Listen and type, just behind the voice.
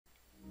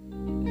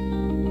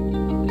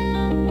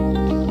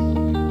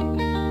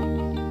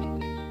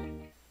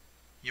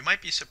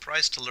might be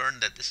surprised to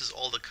learn that this is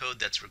all the code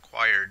that's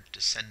required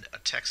to send a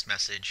text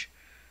message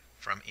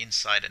from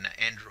inside an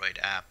Android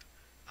app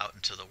out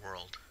into the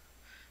world.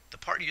 The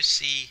part you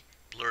see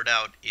blurred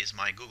out is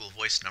my Google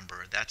Voice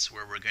number. That's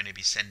where we're going to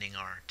be sending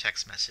our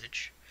text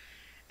message.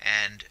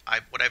 And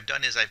what I've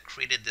done is I've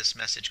created this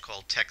message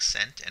called text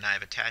sent, and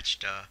I've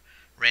attached a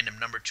random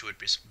number to it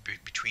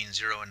between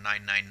 0 and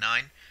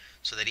 999,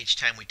 so that each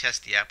time we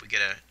test the app we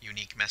get a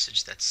unique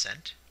message that's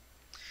sent.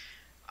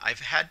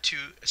 I've had to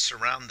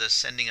surround the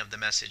sending of the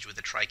message with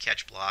a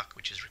try-catch block,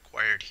 which is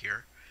required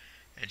here.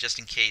 And just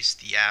in case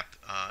the app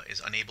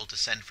is unable to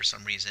send for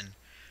some reason,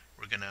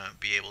 we're going to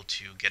be able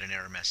to get an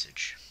error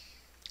message.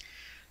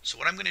 So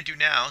what I'm going to do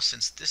now,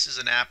 since this is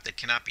an app that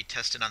cannot be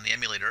tested on the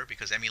emulator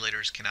because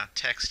emulators cannot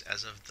text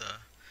as of the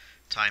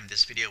time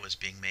this video was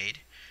being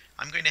made,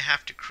 I'm going to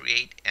have to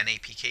create an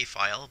APK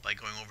file by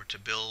going over to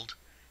Build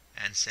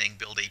and saying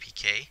Build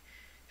APK.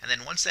 And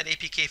then once that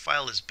APK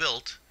file is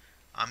built,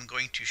 I'm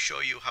going to show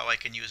you how I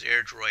can use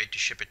AirDroid to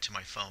ship it to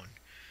my phone.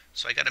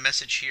 So I got a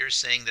message here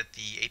saying that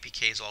the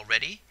APK is all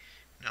ready.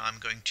 Now I'm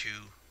going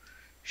to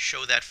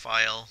show that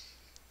file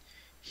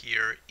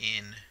here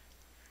in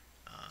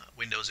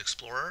Windows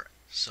Explorer.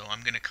 So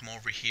I'm going to come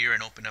over here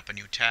and open up a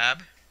new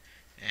tab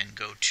and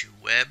go to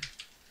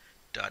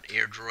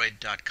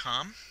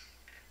web.airdroid.com.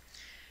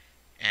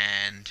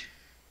 And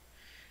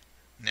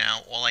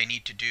now all I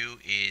need to do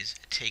is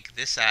take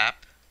this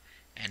app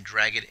and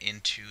drag it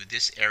into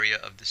this area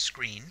of the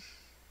screen.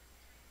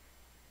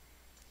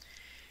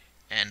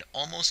 And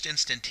almost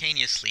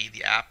instantaneously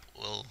the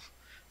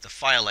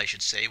file I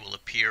should say, will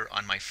appear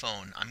on my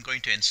phone. I'm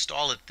going to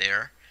install it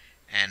there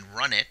and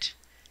run it,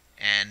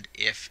 and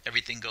if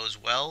everything goes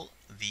well,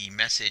 the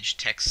message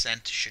text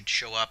sent should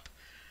show up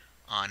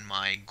on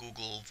my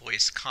Google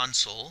Voice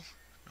console.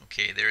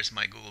 Okay, there's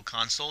my Google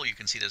console. You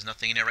can see there's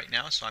nothing in it right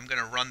now, so I'm going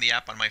to run the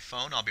app on my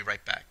phone. I'll be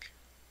right back.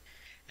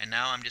 And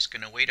now I'm just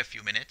going to wait a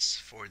few minutes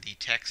for the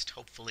text,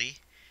 hopefully,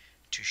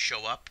 to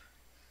show up.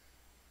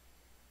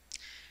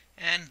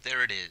 And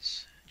there it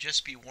is.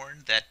 Just be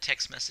warned that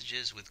text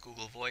messages with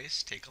Google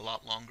Voice take a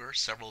lot longer,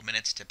 several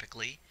minutes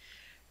typically,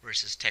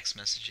 versus text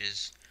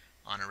messages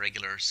on a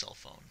regular cell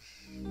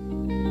phone.